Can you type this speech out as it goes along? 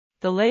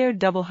the layered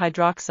double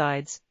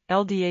hydroxides,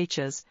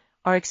 LDHs,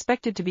 are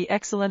expected to be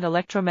excellent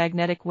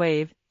electromagnetic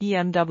wave,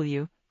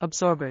 EMW,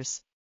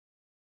 absorbers.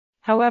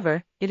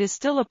 However, it is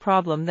still a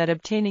problem that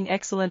obtaining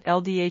excellent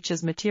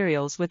LDHs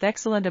materials with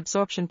excellent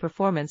absorption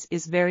performance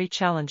is very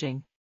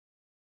challenging.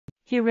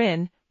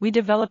 Herein, we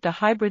developed a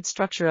hybrid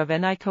structure of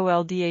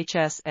NiCo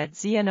LDHs at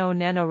ZnO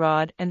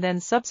Nanorod and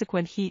then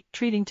subsequent heat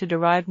treating to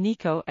derive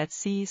NiCo at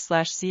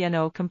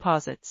C/ZnO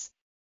composites.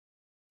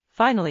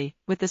 Finally,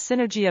 with the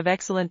synergy of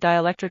excellent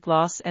dielectric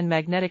loss and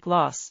magnetic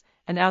loss,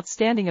 an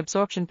outstanding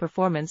absorption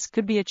performance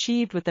could be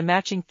achieved with the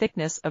matching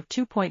thickness of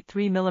 2.3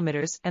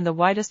 mm and the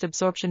widest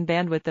absorption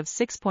bandwidth of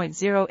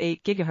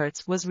 6.08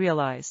 GHz was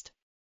realized.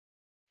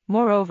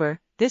 Moreover,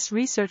 this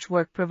research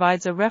work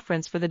provides a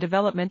reference for the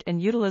development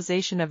and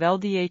utilization of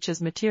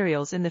LDHs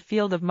materials in the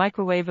field of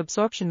microwave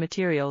absorption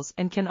materials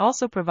and can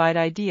also provide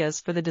ideas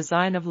for the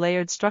design of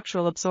layered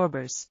structural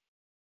absorbers.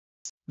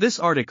 This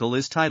article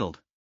is titled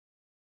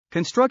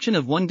Construction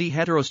of 1D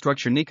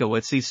Heterostructure NiCo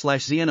at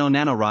C/ZnO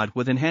Nanorod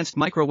with Enhanced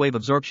Microwave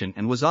Absorption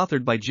and was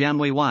authored by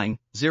Jianwei Wang,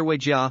 Zirui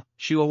Jia,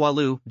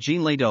 Xuehua,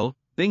 Jinlei,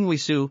 Binghui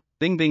Su,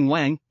 Bingbing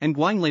Wang, and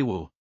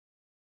Guanglei.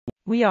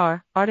 We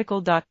are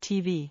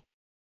article.tv.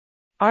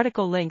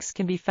 Article links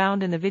can be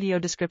found in the video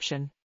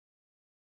description.